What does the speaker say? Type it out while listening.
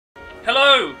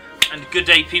Hello and good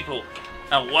day, people,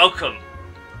 and welcome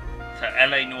to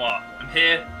LA Noir. I'm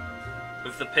here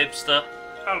with the Pibster.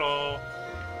 Hello.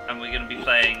 And we're going to be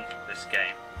playing this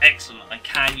game. Excellent. I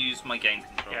can use my game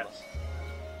controllers. Yes.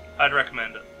 I'd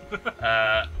recommend it.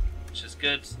 Which is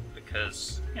good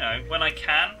because, you know, when I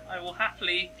can, I will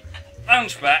happily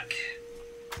lounge back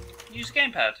and use a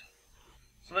gamepad.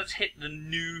 So let's hit the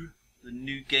new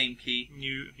game key.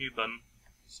 New button.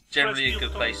 It's generally a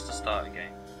good place to start a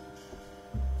game.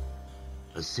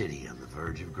 A city on the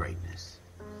verge of greatness.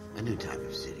 A new type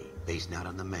of city, based not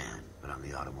on the man, but on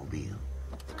the automobile.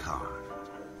 The car.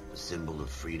 A symbol of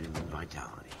freedom and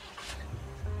vitality.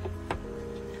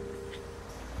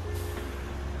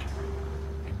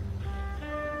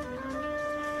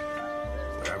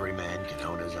 Where every man can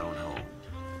own his own home,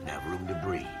 and have room to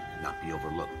breathe, and not be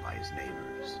overlooked by his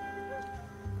neighbors.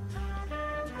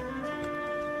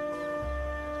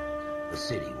 A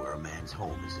city where a man's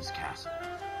home is his castle.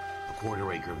 A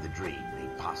quarter acre of the dream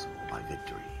made possible by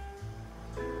victory.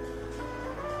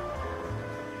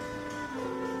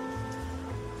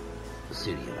 A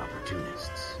city of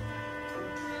opportunists.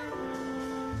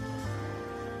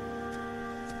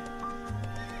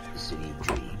 A city of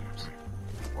dreams,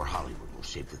 where Hollywood will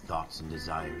shape the thoughts and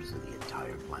desires of the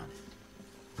entire planet.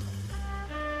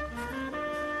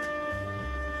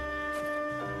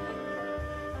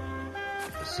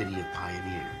 A city of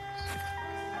pioneers.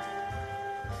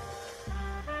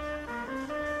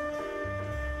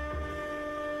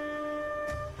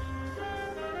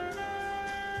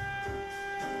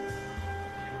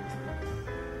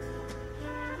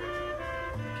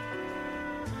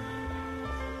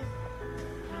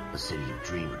 A city of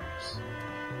dreamers.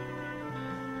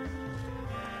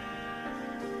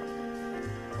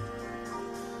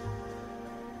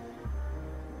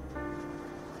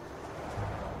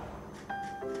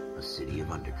 A city of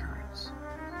undercurrents,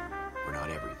 where not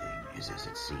everything is as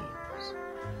it seems.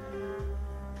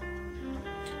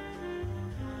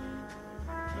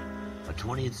 A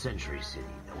 20th century city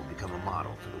that will become a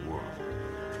model for the world.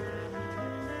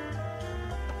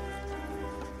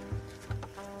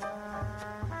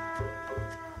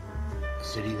 A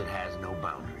city that has no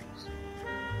boundaries,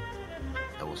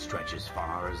 that will stretch as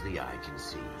far as the eye can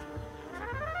see.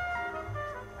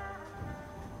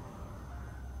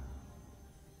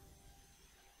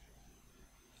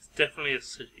 It's definitely a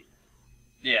city.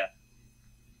 Yeah.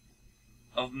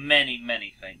 Of many,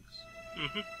 many things.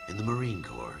 In the Marine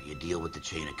Corps, you deal with the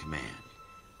chain of command.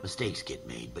 Mistakes get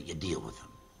made, but you deal with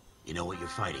them. You know what you're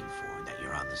fighting for, that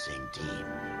you're on the same team.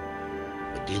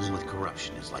 But dealing with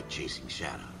corruption is like chasing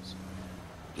shadows.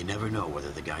 You never know whether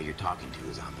the guy you're talking to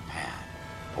is on the pad,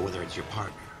 or whether it's your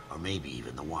partner, or maybe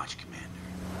even the watch commander.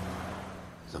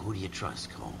 So who do you trust,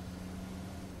 Cole?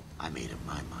 I made up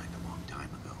my mind a long time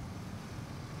ago.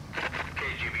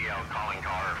 KGBL calling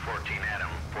caller 14 Adam.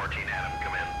 14 Adam,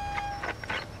 come in.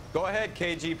 Go ahead,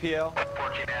 KGPL.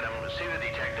 14 Adam, see the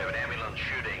detective an ambulance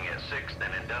shooting at 6th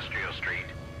and Industrial Street.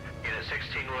 Unit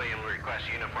 16 William requests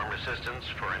uniform assistance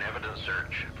for an evidence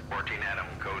search. 14 Adam,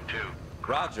 code 2.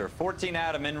 Roger, 14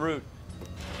 Adam en route.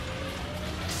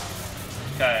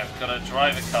 Okay, I've got to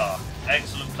drive a car.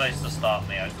 Excellent place to start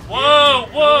me. Whoa,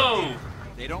 whoa!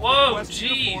 Whoa,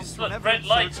 jeez! Look, red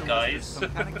lights, guys.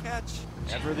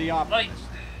 Never the opposite. Lights.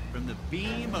 From the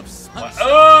beam of sunset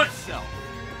Oh! itself.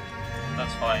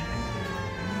 That's fine.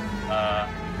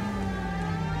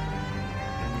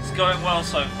 It's going well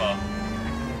so far.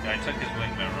 Okay, I took his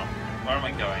wing mirror off. Where am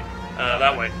I going?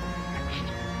 That way.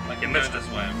 I can You go missed this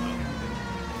way.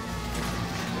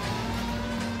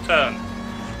 Turn.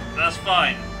 That's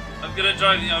fine. I'm good at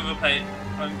driving overpaid.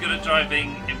 I'm good at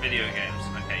driving in video games.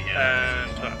 Okay, yeah.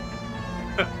 And turn.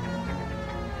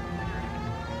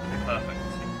 Perfect.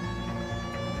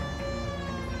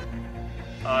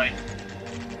 Hi.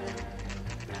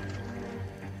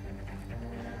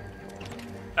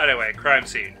 Anyway, crime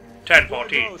scene.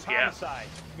 1014. Yeah. Homicide.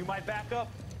 You might back up?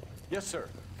 Yes, sir.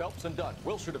 Phelps and Dunn,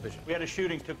 Wilshire Division. We had a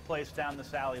shooting took place down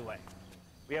this alleyway.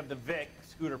 We have the Vic,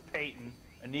 Scooter Payton,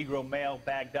 a Negro male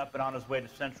bagged up and on his way to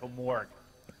Central Morgue.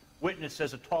 Witness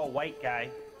says a tall white guy,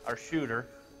 our shooter,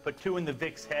 put 2 in the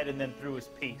Vic's head and then threw his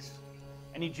piece.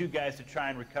 I need you guys to try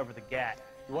and recover the gat.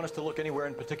 You want us to look anywhere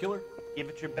in particular? Give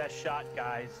it your best shot,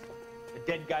 guys. The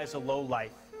dead guy's a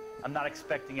lowlife. I'm not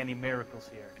expecting any miracles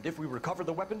here. And if we recover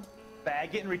the weapon?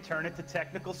 Bag it and return it to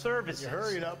technical services. You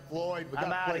hurried up, Floyd. We I'm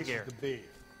got outta places here. to be.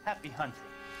 Happy hunting.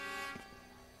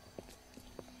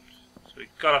 So we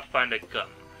gotta find a gun.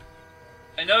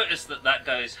 I noticed that that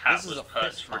guy's hat This is was a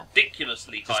perched fist bump.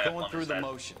 ridiculously Just high up going on through his the head.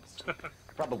 motions.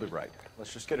 Probably right.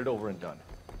 Let's just get it over and done.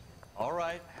 All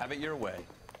right, have it your way.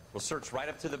 We'll search right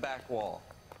up to the back wall.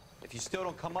 If you still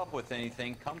don't come up with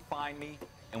anything, come find me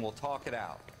and we'll talk it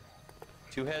out.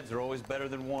 Two heads are always better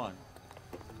than one.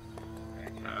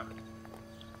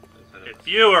 If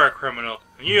you were a criminal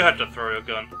and you had to throw a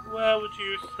gun, where would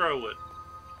you throw it?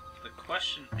 The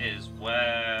question is,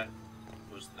 where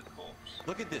was the corpse?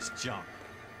 Look at this junk.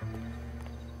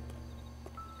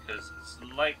 Because it's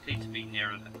likely to be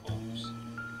nearer the corpse.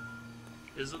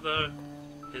 Is it though?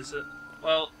 Is it?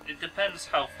 Well, it depends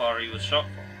how far he was shot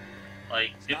from.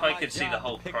 Like, It's if not I my could see the job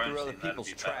whole to pick crime through other scene, that'd people's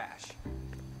be better. trash.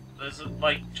 There's a,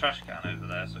 like, trash can over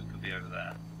there, so it could be over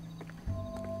there.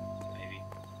 Maybe.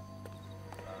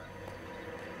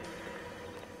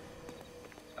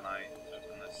 Can I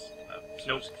open this? No. So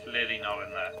Nope. it's clearly not in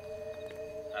there.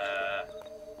 Yeah.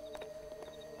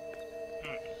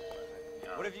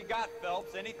 What have you got,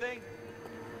 Phelps? Anything?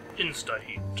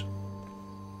 Insta-heat.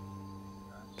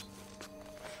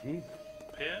 Jesus.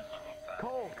 Here?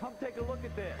 Cole, come take a look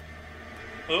at this.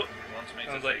 Oh, Wants me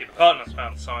to sounds like take your partner's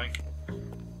found something.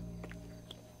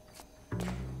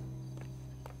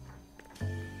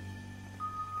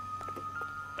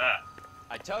 Ah.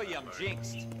 I tell you, I'm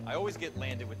jinxed. I always get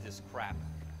landed with this crap.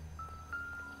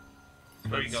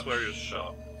 Where he That's got where he was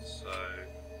shot. So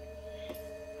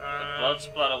the blood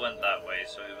splatter went that way,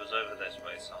 so it was over this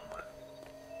way somewhere.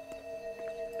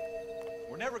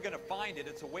 We're never gonna find it.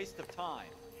 It's a waste of time.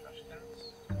 Trash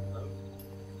cans? No.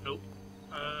 Nope.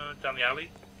 Down the alley.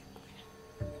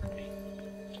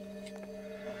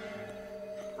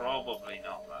 Probably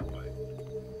not that way.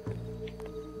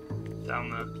 Down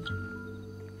there.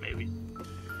 Maybe.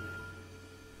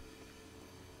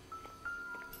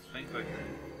 Think quickly.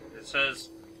 It says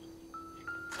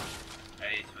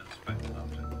A to inspect an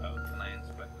object. Oh, can I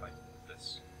inspect like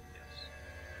this? Yes.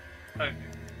 Okay.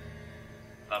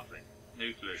 Lovely.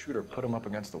 New clue. Shooter put him up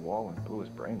against the wall and blew his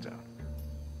brains out.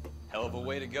 Hell of a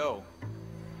way to go.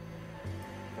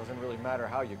 Doesn't really matter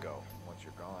how you go once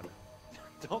you're gone.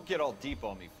 Don't get all deep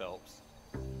on me, Phelps.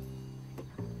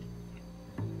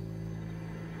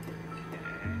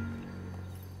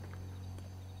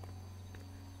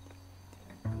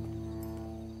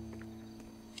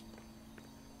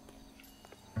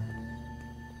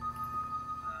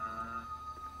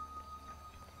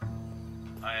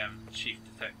 I am Chief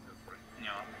Detective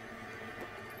Noir.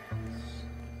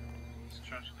 These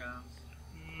trash cans.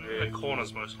 The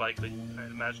corner's most likely, I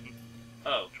imagine.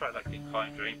 Oh, try like a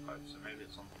climb drain pipe, so maybe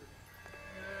it's on the...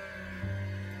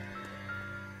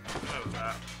 Oh,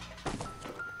 that.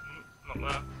 Not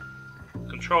that.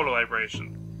 Controller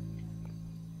vibration.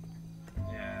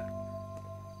 Yeah.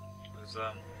 There's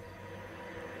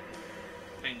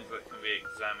things that can be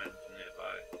examined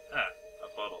nearby. Ah,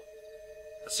 a bottle.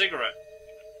 A cigarette.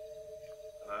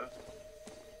 Hello?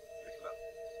 Pick it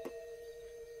up.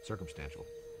 Circumstantial.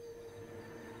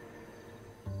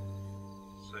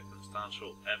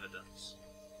 Circumstantial evidence.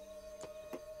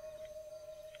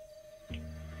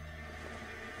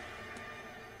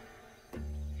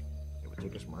 It would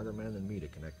take a smarter man than me to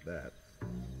connect that.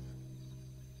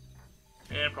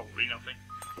 Yeah, probably nothing.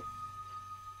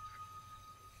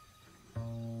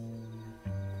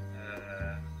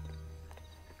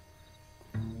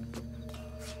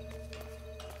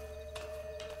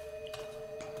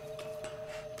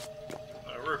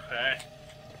 A roof, eh?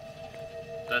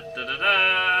 Da da da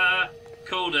da!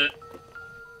 Called it.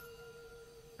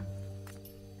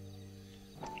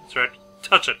 That's right.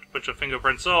 Touch it. Put your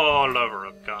fingerprints all over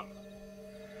a gun.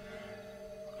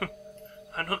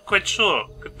 I'm not quite sure.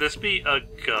 Could this be a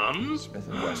gun? Smith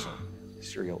 & Wesson,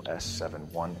 serial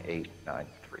S71893.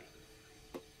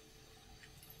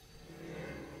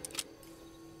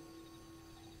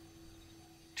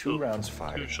 Two rounds Two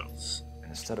fired, shots. and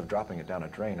instead of dropping it down a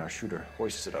drain, our shooter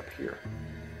hoists it up here.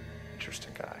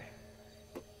 Interesting guy.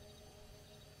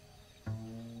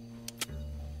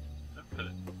 Put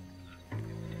it.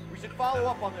 We should follow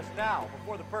up on this now,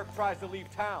 before the perp tries to leave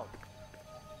town.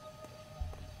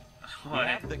 You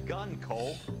have the gun,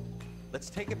 Cole. Let's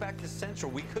take it back to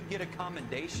Central. We could get a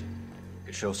commendation.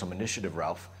 Could show some initiative,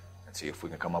 Ralph, and see if we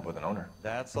can come up with an owner.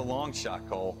 That's a long shot,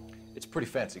 Cole. It's a pretty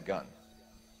fancy gun.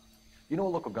 You know a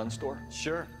local gun store?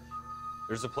 Sure.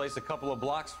 There's a place a couple of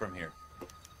blocks from here.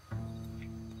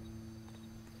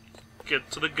 Get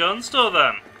to the gun store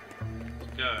then.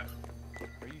 Let's go.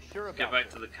 Are you sure about Get back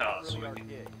this? to the car so we Really can our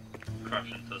gig.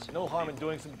 crash into some No harm in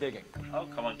doing some digging. Oh,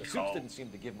 come on, The suits Cole. didn't seem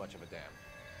to give much of a damn.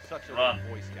 Such a Run.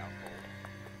 Boy Scout, Cole.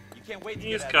 You can't wait to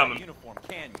He's get out coming. of that uniform,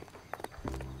 can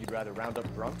you? You'd rather round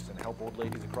up drunks and help old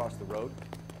ladies across the road?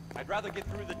 I'd rather get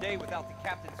through the day without the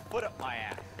captain's foot up my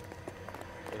ass.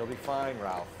 It'll be fine,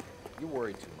 Ralph. You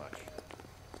worry too much.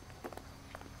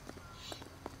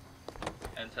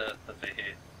 Enter the vehicle.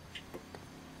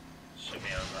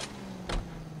 shimmy over.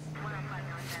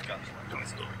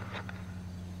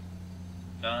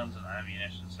 Guns and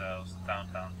ammunition sales,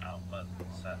 downtown outlet,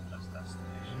 set as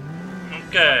destination.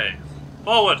 Okay.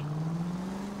 Forward.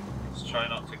 Let's try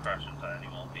not to crash into any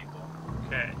more people.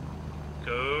 Okay.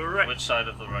 Go right. Which side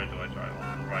of the road do I drive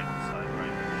on? The right side,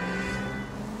 right?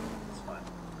 It's fine.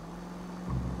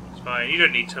 It's fine. You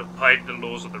don't need to hide the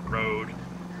laws of the road.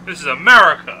 This is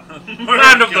America!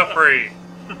 Land of the free!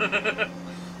 I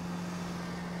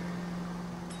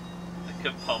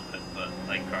could pump it, but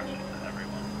they crash into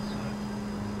everyone, so...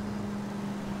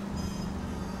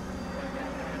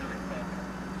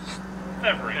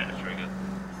 Fevering the trigger.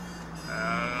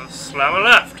 Slam a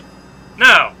left!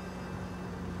 Now!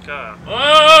 God.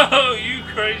 Oh, you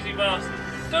crazy bastard!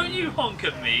 Don't you honk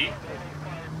at me!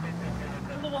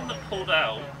 I'm the one that pulled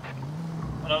out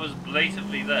when I was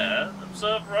blatantly there.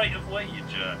 Observe right of way, you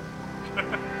jerk.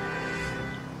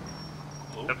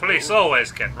 The police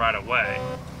always get right away.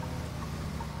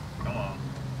 Come on.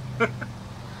 I'm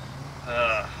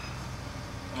a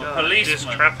God, policeman. this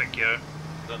traffic, yo.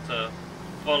 Got to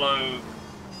follow.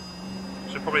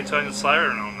 Should probably turn the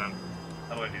siren on then.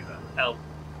 How do I do that? L.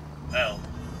 L.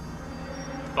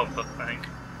 Bumper thing.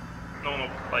 Normal,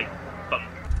 like, button.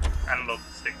 Analog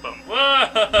stick button. Whoa!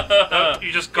 No,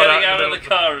 you just got Getting out out of the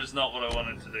car is not what I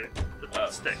wanted to do. The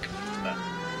stick. No.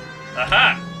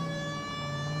 Aha!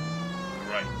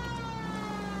 Right.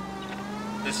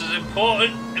 This is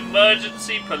important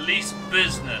emergency police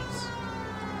business.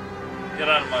 Get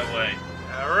out of my way.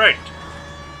 Alright.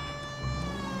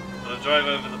 Gotta drive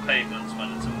over the pavements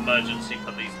when it's emergency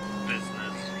police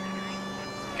business.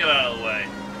 Get out of the way.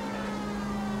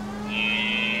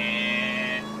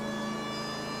 Yeah.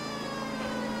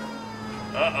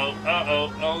 Oh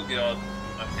god.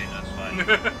 Okay, that's fine.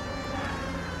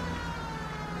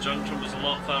 Junction was a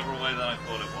lot further away than I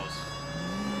thought it was.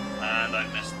 And I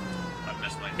missed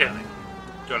my turning.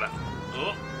 Go left.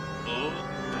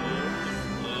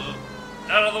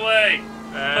 Out of the way!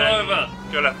 Pull over!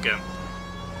 Go left again.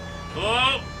 I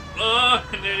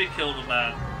nearly killed a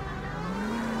man.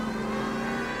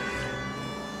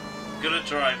 Good at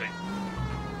driving.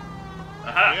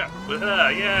 Aha!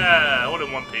 Yeah, all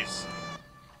in one piece.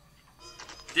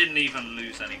 Didn't even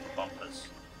lose any bumpers.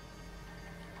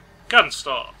 Gun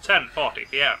store, 10:40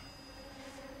 p.m.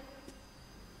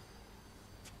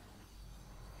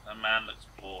 That man looks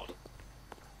bored.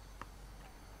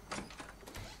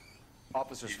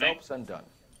 Officers Phelps and Dunn.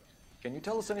 Can you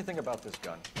tell us anything about this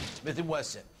gun? Smith &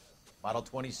 Wesson, Model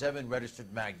 27,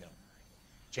 registered Magnum.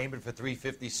 Chambered for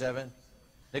 .357,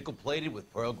 nickel-plated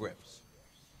with pearl grips.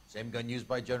 Same gun used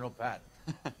by General Patton.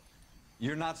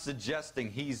 You're not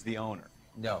suggesting he's the owner?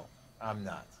 No, I'm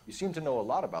not. You seem to know a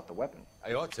lot about the weapon.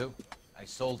 I ought to. I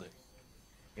sold it.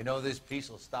 You know, this piece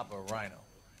will stop a rhino.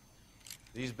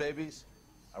 These babies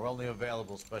are only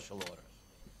available special order.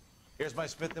 Here's my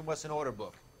Smith & Wesson order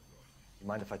book. You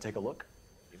mind if I take a look?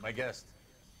 Be my guest.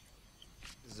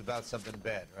 This is about something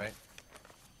bad, right?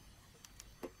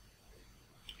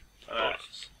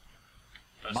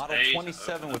 Model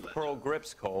 27 with pearl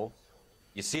grips, Cole.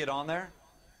 You see it on there?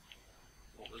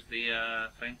 What was the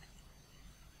thing?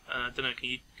 I don't know, can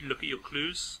you look at your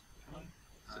clues? I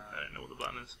don't know what the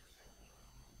button is.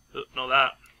 Oh, not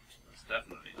that. That's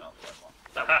definitely not the right one.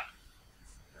 That one.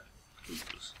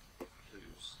 Clues.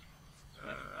 Clues.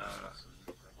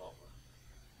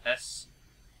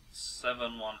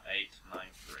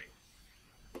 S71893.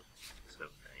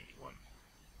 781.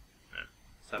 No.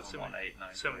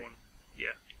 71893. 71.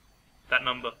 Yeah. That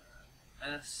number.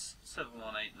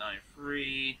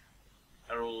 S71893.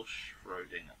 Errol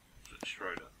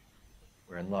Schroeder.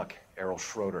 We're in luck. Errol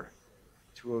Schroeder,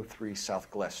 203 South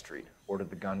Glass Street. Ordered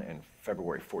the gun in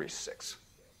February '46.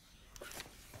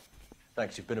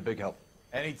 Thanks, you've been a big help.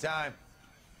 Anytime.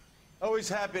 Always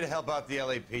happy to help out the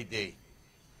LAPD.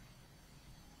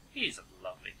 He's a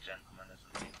lovely gentleman,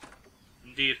 isn't he?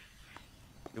 Indeed.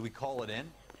 Do we call it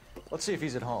in? Let's see if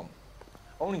he's at home.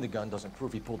 Owning the gun doesn't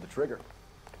prove he pulled the trigger.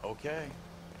 Okay.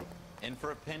 In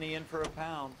for a penny, in for a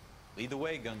pound. Lead the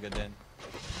way, Gunga Din.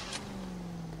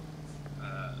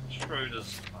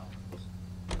 Schroeder's apartment.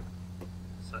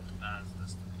 Set as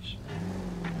destination.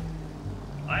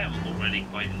 I am already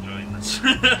quite enjoying this.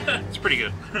 It's pretty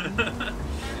good. The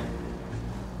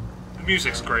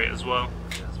music's great as well.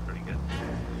 Yeah, it's pretty good.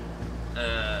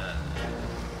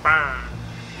 Bang.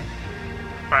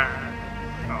 Bang.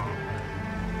 Oh.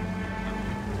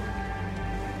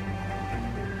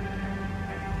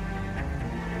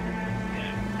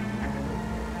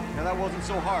 Now that wasn't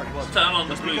so hard, was it? Turn on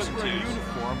the Just blues because and we're in twos.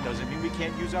 uniform doesn't mean we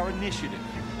can't use our initiative.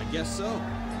 I guess so.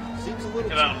 Seems a little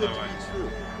Get too out of good my to way. be true.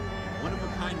 One of a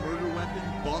one-of-a-kind murder weapon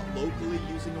bought locally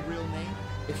using a real name?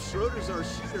 If Schroeder's our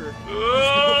shooter, he's Oh!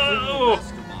 no criminal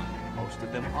mastermind. Most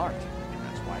of them aren't.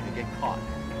 That's why they get caught.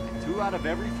 2 out of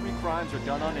every 3 crimes are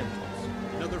done on impulse.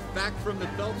 Another fact from the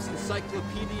Phelps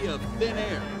Encyclopedia of Thin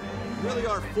Air. You really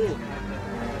are fooling.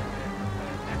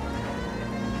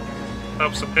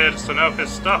 Phelps appears to know his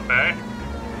stuff, eh?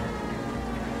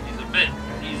 He's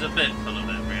a bit full of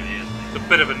it, really, isn't he? He's a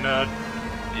bit of a nerd.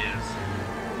 He is.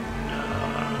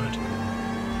 Nerd.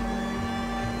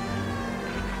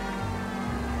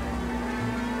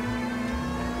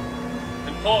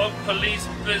 Important police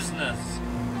business.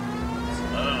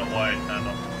 I don't know why it turned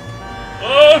off.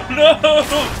 Oh no!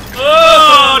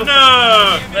 Oh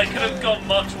no! That could have gone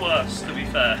much worse, to be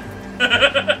fair.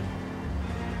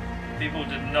 People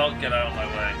did not get out of my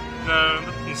way. No,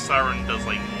 the siren does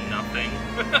like nothing.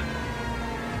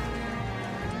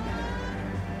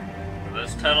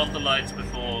 Let's turn off the lights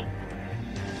before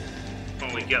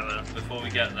When we get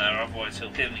there. Otherwise he'll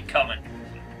hear me coming.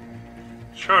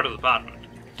 Schroeder's apartment.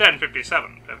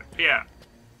 10:57 p.m.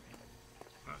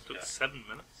 That took 7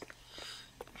 minutes.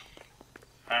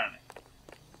 Apparently.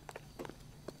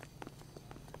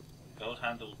 Gold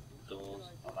handle doors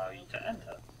allow you to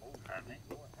enter. Apparently.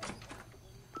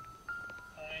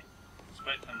 I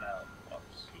expect him now.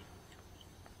 Whoops.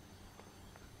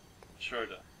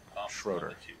 Schroeder. Schroeder.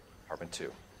 Number 2. Apartment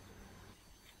 2.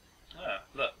 Oh,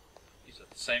 look. He's the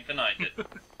same thing I did.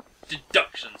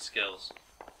 Deduction skills.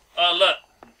 Oh, look!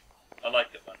 I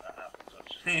like it when that happens,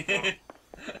 actually.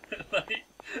 Like,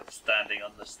 standing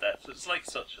on the steps. It's like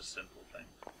such a simple thing.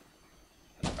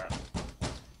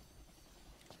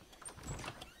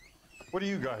 What do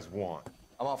you guys want?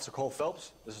 I'm Officer Cole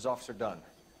Phelps. This is Officer Dunn,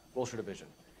 Wilshire Division.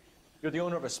 You're the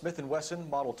owner of a Smith & Wesson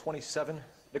Model 27,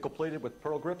 nickel-plated with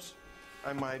pearl grips?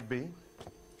 I might be.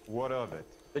 What of it?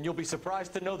 Then you'll be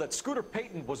surprised to know that Scooter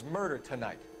Payton was murdered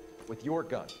tonight with your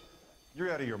gun.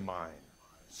 You're out of your mind.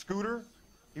 Scooter?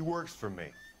 He works for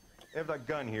me. I have that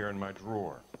gun here in my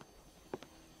drawer.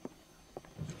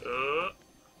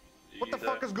 What the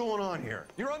fuck is going on here?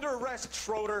 You're under arrest,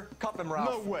 Schroeder. Cuff him, Ralph.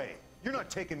 No way. You're not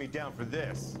taking me down for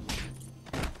this.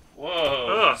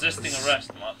 Whoa, resisting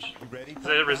arrest much. You ready?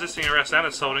 They're resisting arrest and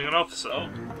assaulting an officer. Oh.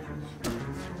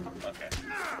 Okay.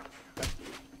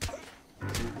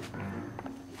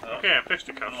 Okay,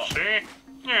 fisticuffs, see?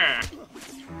 Yeah.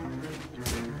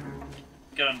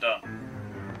 Get him done.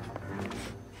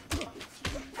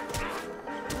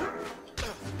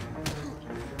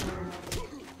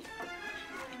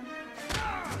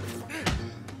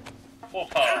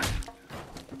 Whoop-ha.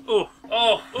 Oh.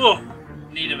 Oh. Oh.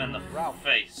 Need him in the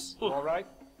face. You all right?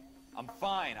 I'm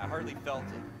fine. I hardly felt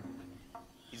it.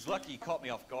 He's lucky he caught me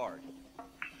off guard.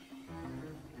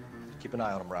 Keep an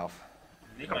eye on him, Ralph.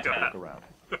 Need my my hat. hat. Look around.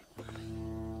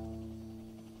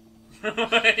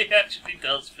 He actually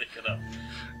does pick it up.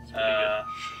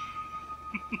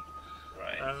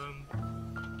 Right.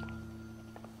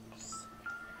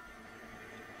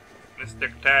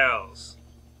 Mr. Tails.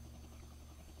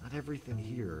 Not everything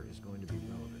here is going to be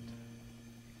relevant.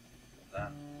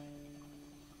 That.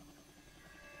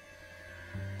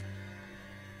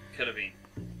 Could have been.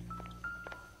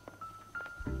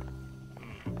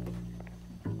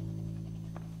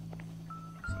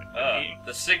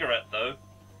 The cigarette, though.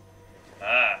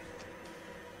 Ah.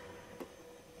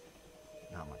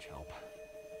 Not much help.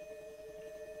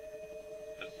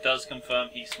 But it does confirm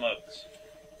he smokes.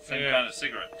 Same kind of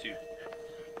cigarette, too.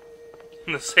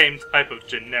 The same type of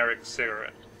generic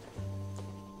cigarette.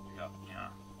 Yeah.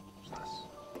 What's this?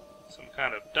 Some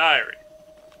kind of diary.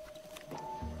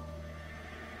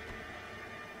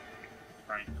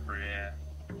 Frank Greer.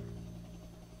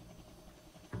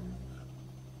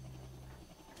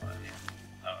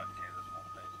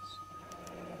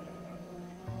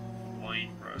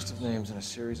 List of names and a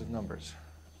series of numbers.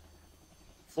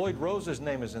 Floyd Rose's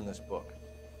name is in this book.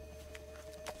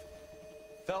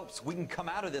 Phelps, we can come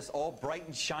out of this all bright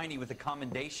and shiny with a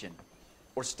commendation.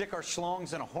 Or stick our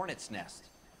schlongs in a hornet's nest.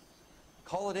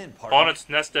 Call it in, partner. Hornet's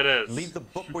nest it is. Leave the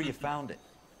book where you found it.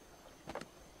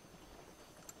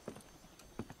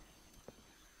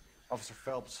 Officer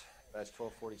Phelps, badge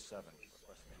 1247.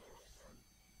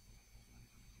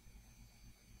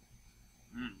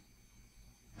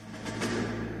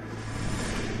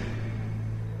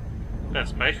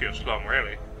 That's Mayfield's schlong,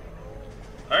 really.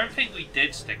 I don't think we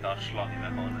did stick our schlong in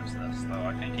the hornet's nest, though.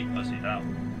 I think he pussied out.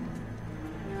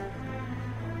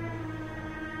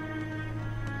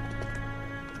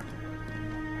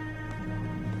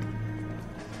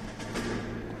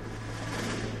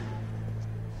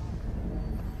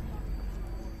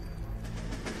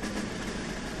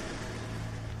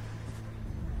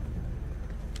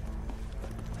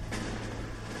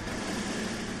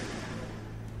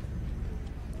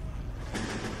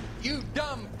 You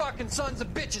dumb fucking sons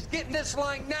of bitches, get in this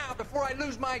line now before I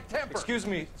lose my temper. Excuse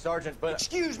me, Sergeant, but...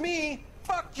 Excuse me?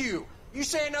 Fuck you. You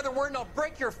say another word and I'll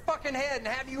break your fucking head and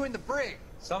have you in the brig.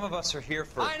 Some of us are here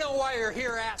for... I know why you're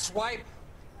here, asswipe.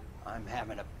 I'm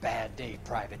having a bad day,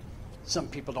 Private. Some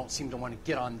people don't seem to want to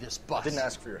get on this bus. Didn't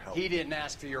ask for your help. He didn't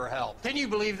ask for your help. Can you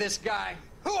believe this guy?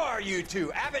 Who are you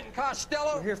two? Abbott and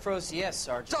Costello? We're here for OCS,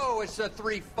 Sergeant. So it's the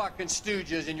three fucking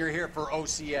stooges and you're here for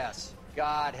OCS.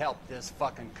 God help this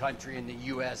fucking country and the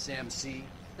USMC.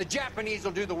 The Japanese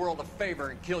will do the world a favor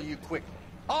and kill you quickly.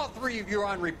 All three of you are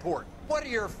on report. What are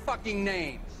your fucking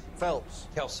names? Phelps.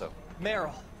 Kelso.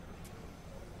 Merrill.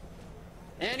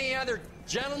 Any other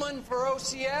gentlemen for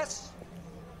OCS?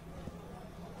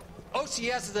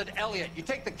 OCS is at Elliott. You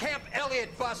take the Camp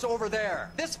Elliott bus over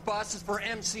there. This bus is for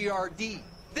MCRD.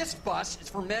 This bus is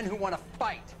for men who want to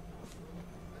fight.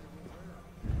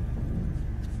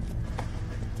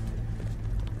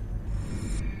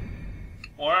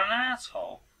 What an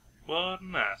asshole. What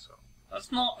an asshole.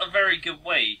 That's not a very good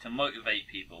way to motivate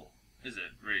people, is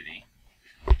it, really?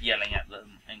 Yelling at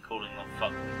them and calling them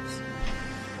fuckers.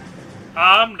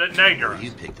 Dangerous.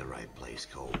 You picked the right place,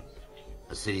 Cole.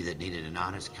 A city that needed an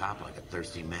honest cop like a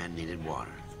thirsty man needed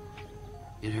water.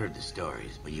 You'd heard the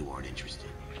stories, but you weren't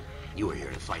interested. You were here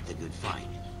to fight the good fight,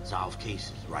 solve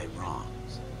cases, right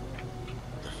wrongs.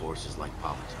 The force is like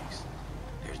politics.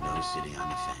 There's no sitting on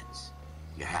the fence.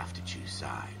 You have to choose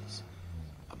sides.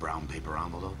 A brown paper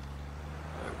envelope,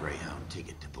 or a Greyhound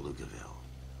ticket to Palookaville.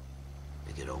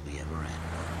 It could only ever end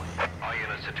one way. All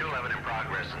units to 211 in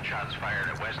progress and shots fired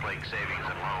at Westlake Savings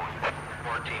and Loan,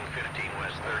 1415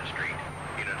 West 3rd Street.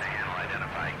 Unit to handle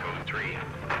identify code 3.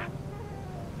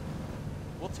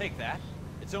 We'll take that.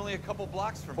 It's only a couple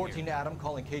blocks from 14 here. Adam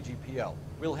calling KGPL.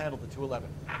 We'll handle the 211.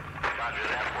 Roger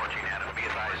that, 14 Adam. Be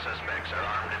advised, suspects are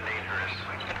armed and dangerous.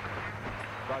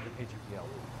 Roger KGPL.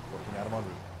 14 Adam en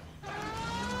route.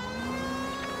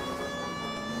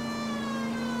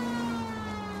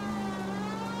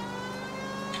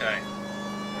 Okay.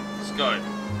 Let's go.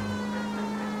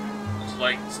 Looks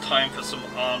like it's time for some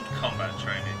armed combat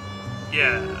training.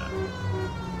 Yeah.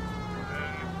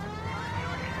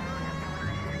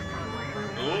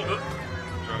 Oh,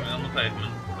 throwing it on the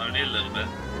pavement. Only a little bit.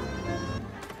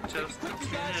 Just a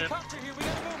tip.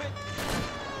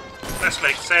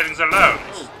 Westlake Savings and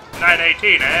Loans.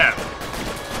 9:18 a.m.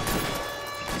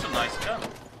 It's a nice gun.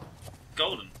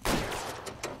 Golden.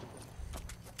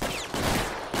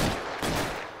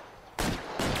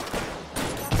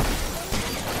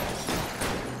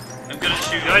 I'm gonna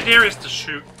shoot. The idea is to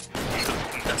shoot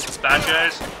the bad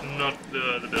guys, not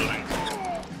the building.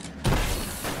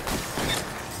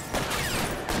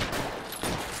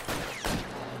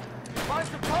 Find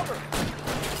some cover.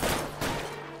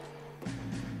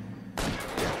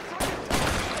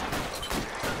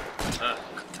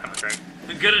 Damn it, Greg.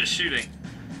 I'm good at shooting.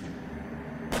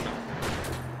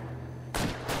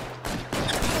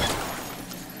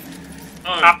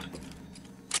 Oh. Up.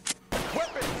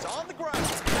 Weapons on the ground.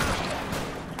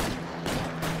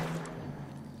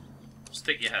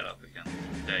 Stick your head up again.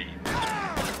 There you go.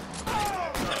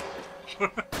 Oh.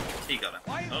 He got him.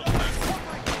 Oh, no.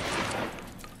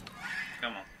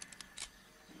 Come on.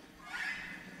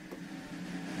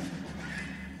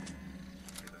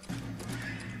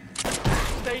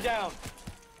 Stay down.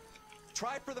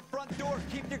 Try for the front door.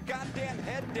 Keep your goddamn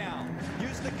head down.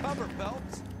 Use the cover,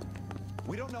 Phelps.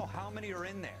 We don't know how many are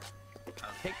in there.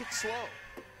 Take it slow.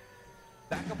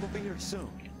 Backup will be here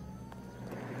soon.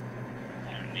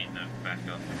 You don't need no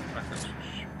backup. Backup's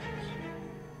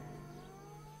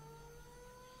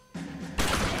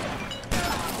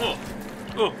Oh!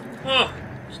 Oh! Oh!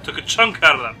 Just took a chunk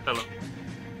out of that pillow.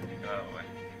 Get out of the way.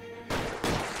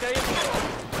 Stay in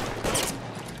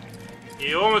there.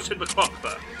 You almost hit the clock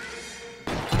there.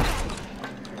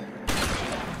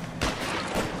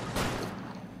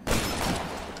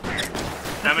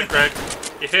 Damn it, Greg.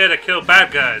 You're here to kill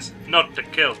bad guys, not to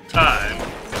kill time.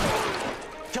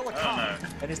 Kill a cop,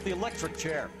 and it's the electric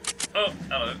chair. Oh,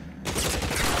 hello.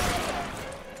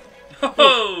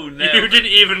 Oh, no. You didn't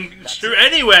even shoot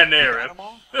anywhere near him.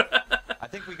 I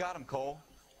think we got him, Cole.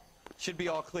 Should be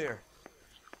all clear.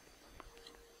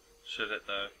 Should it,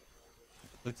 though?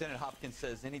 Lieutenant Hopkins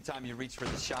says anytime you reach for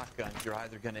the shotgun, you're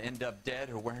either going to end up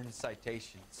dead or wearing a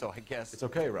citation. So I guess... It's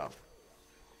okay, Ralph.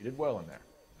 You did well in there.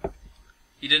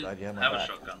 He didn't Glad you had my have a back.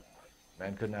 shotgun.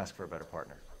 Man couldn't ask for a better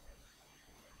partner.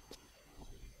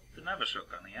 Didn't have a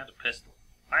shotgun, he had a pistol.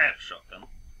 I had a shotgun.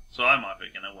 So I'm either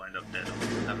going to wind up dead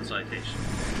or have a citation.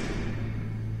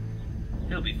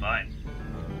 He'll be fine.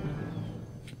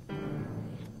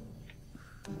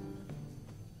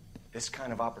 This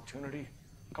kind of opportunity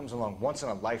Comes along once in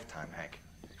a lifetime, Hank.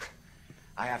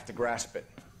 I have to grasp it.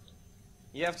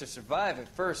 You have to survive at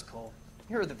first, Cole.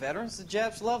 Here are the veterans. The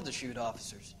Japs love to shoot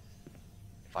officers.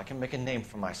 If I can make a name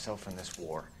for myself in this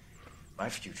war, my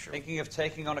future... Thinking of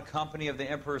taking on a company of the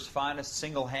Emperor's finest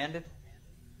single-handed?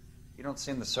 You don't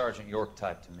seem the Sergeant York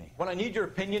type to me. When I need your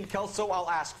opinion, Kelso, I'll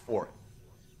ask for it.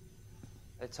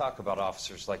 They talk about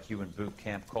officers like you in boot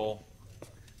camp, Cole.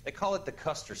 They call it the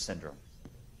Custer Syndrome.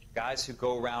 Guys who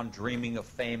go around dreaming of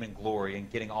fame and glory and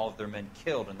getting all of their men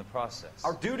killed in the process.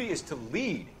 Our duty is to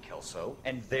lead, Kelso.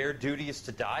 And their duty is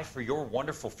to die for your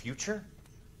wonderful future?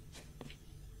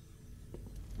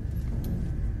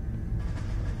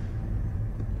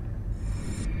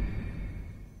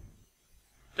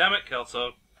 Damn it,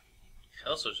 Kelso.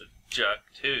 Kelso's a jerk,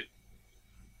 too.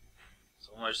 It's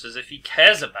almost as if he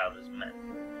cares about his men.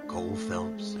 Cole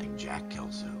Phelps and Jack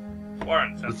Kelso.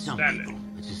 Warren's With some outstanding. people,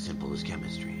 it's as simple as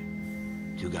chemistry.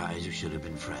 Two guys who should have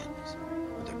been friends,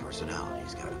 but their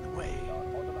personalities got in the way.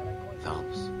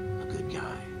 Phelps, a good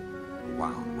guy,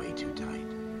 wound way too tight.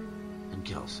 And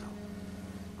Kelso,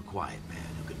 a quiet man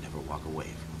who could never walk away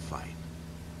from a fight.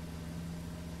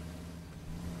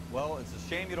 Well, it's a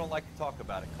shame you don't like to talk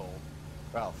about it, Cole.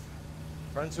 Ralph,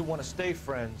 friends who want to stay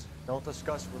friends don't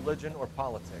discuss religion or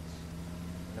politics.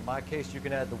 And in my case, you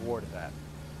can add the war to that.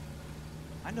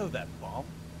 I know that bum.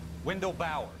 Wendell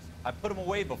Bowers. I put him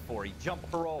away before. He jumped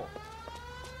parole.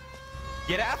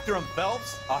 Get after him,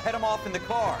 Phelps. I'll head him off in the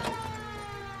car.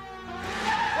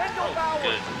 Wendell Bowers!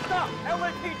 Good. Stop!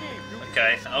 LAPD!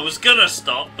 Okay, I was gonna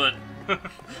stop, but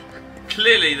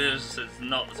clearly this is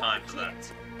not the time for that.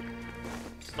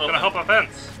 Stop Gonna it. help our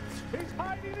fence. He's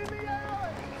hiding in the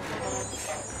alley!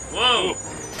 Whoa!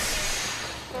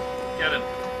 Get him.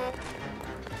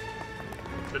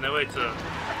 Is there no way to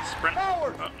sprint?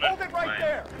 Bowers! Oh, no. Hold it right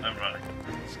there! I'm running.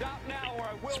 Stop now or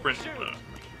I will Sprint. shoot!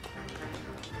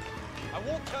 I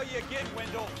won't tell you again,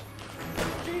 Wendell.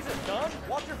 Jesus, son,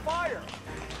 watch your fire!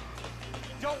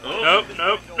 Don't Nope,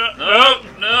 nope, No, nope.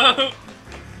 no!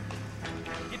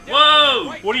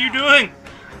 Whoa! What are you doing?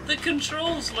 The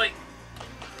controls, like,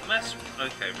 mess.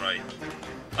 Okay, right.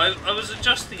 I was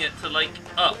adjusting it to, like,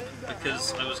 up,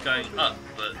 because I was going up,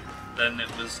 but then it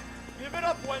was... Give it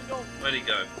up, Wendell! Where'd he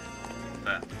go?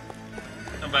 There.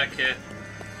 Come back here.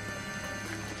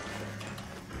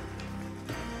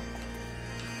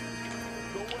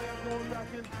 No way I'm going back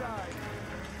inside.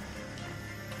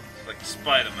 It's like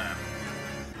Spider-Man.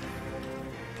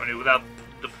 Only without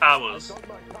the powers. Not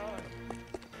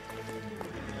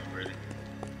really.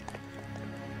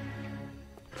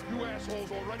 You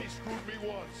assholes already screwed me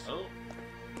once. Oh.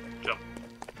 Jump.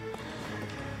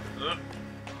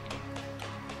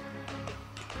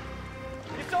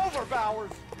 It's over,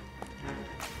 Bowers!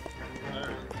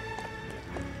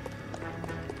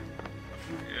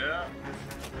 Yeah.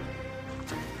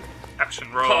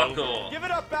 Action roll. Parkour. Give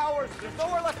it up, Bowers! There's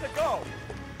nowhere left to go!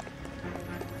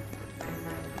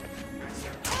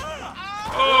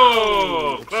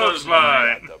 Oh,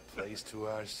 clothesline. The place to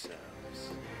ourselves.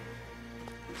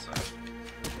 So.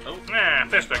 Oh. Yeah,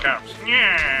 fist the cops.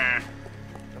 Yeah.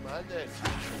 Come on then.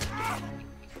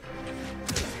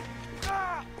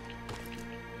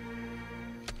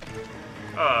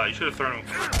 Oh, you should have thrown him.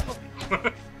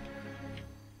 What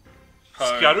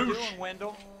are you Scarouche. doing,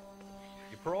 Wendell?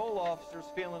 Your parole officer's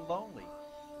feeling lonely.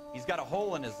 He's got a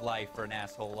hole in his life for an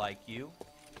asshole like you.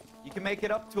 You can make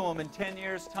it up to him in 10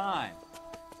 years' time.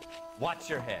 Watch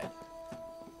your head.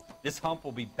 This hump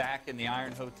will be back in the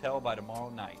Iron Hotel by tomorrow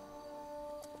night.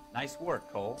 Nice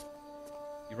work, Cole.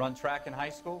 You run track in high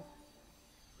school?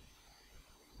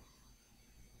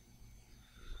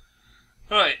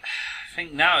 Right. I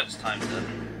think now it's time to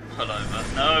pull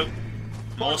over. No.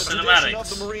 More The tradition of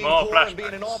cinematics. the Marine More Corps and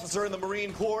being an flashbacks. officer in the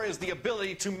Marine Corps is the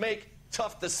ability to make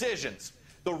tough decisions.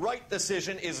 The right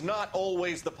decision is not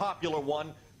always the popular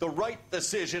one. The right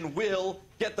decision will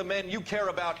get the men you care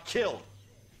about killed.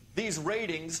 These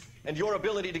ratings and your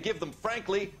ability to give them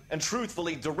frankly and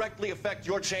truthfully directly affect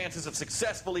your chances of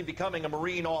successfully becoming a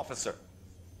Marine officer.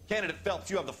 Candidate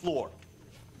Phelps, you have the floor.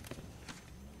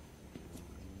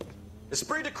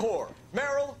 Esprit de Corps,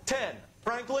 Merrill, 10.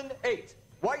 Franklin, 8.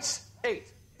 Weiss,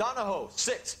 8. Donahoe,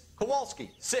 6. Kowalski,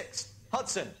 6.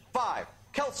 Hudson, 5.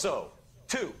 Kelso,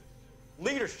 2.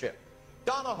 Leadership,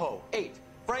 Donahoe, 8.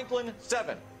 Franklin,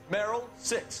 7. Merrill,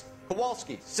 6.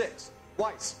 Kowalski, 6.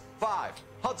 Weiss, 5.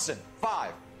 Hudson,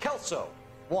 5. Kelso,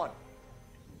 1.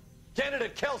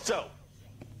 Candidate Kelso.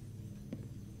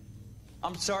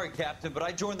 I'm sorry, Captain, but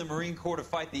I joined the Marine Corps to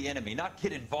fight the enemy, not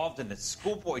get involved in this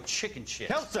schoolboy chicken shit.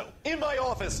 Kelso, in my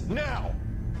office, now!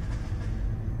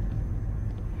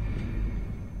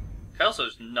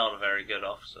 Kelso's not a very good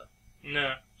officer.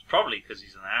 No. It's probably because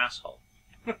he's an asshole.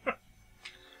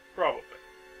 Probably.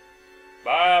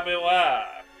 Bobby Wire.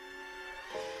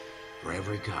 For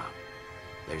every cop,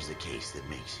 there's the case that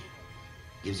makes you.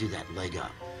 Gives you that leg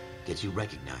up. Gets you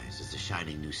recognized as the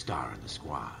shining new star in the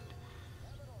squad.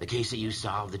 The case that you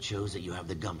solve that shows that you have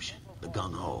the gumption, the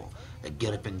gung-ho, the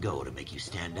get up and go to make you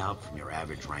stand out from your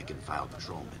average rank-and-file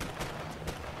patrolman.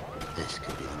 This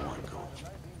could be the one, Cole.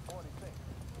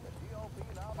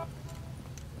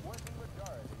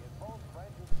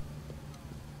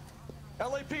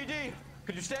 LAPD,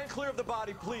 could you stand clear of the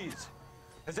body, please?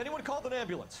 Has anyone called an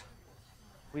ambulance?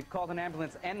 We've called an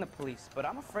ambulance and the police, but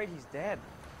I'm afraid he's dead.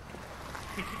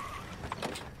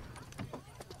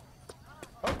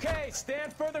 Okay,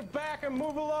 stand further back and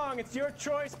move along. It's your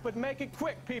choice, but make it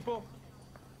quick, people.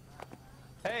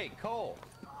 Hey, Cole.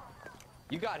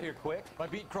 You got here quick. My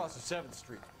beat crosses 7th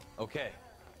Street. Okay.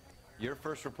 You're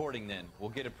first reporting then. We'll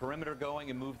get a perimeter going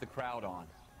and move the crowd on.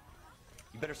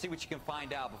 You better see what you can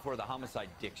find out before the homicide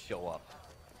dicks show up.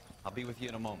 I'll be with you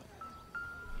in a moment.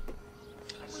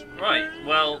 Right,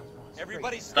 well,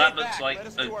 Everybody that looks like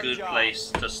a good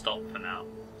place to stop for now.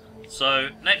 So,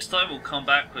 next time we'll come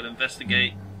back, we'll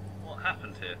investigate what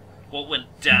happened here. What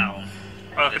went down.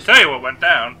 Well, I can tell you what went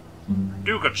down.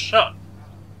 Dude got shot.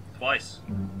 Twice.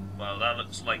 Well, that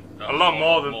looks like a lot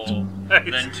more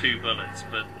than 2 bullets,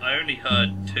 but I only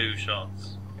heard 2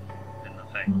 shots in the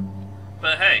thing.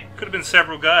 But hey. Could have been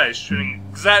several guys shooting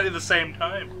exactly the same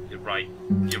time. You're right.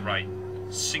 You're right.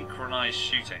 Synchronized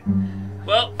shooting.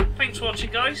 Well, thanks for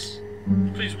watching, guys.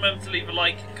 Please remember to leave a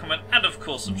like, comment, and of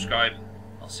course subscribe.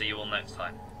 I'll see you all next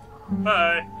time.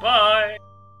 Bye. Bye.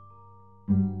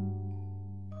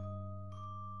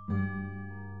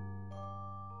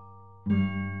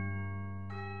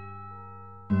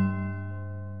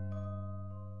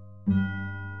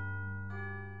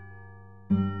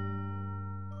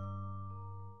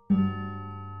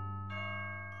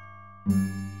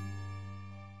 you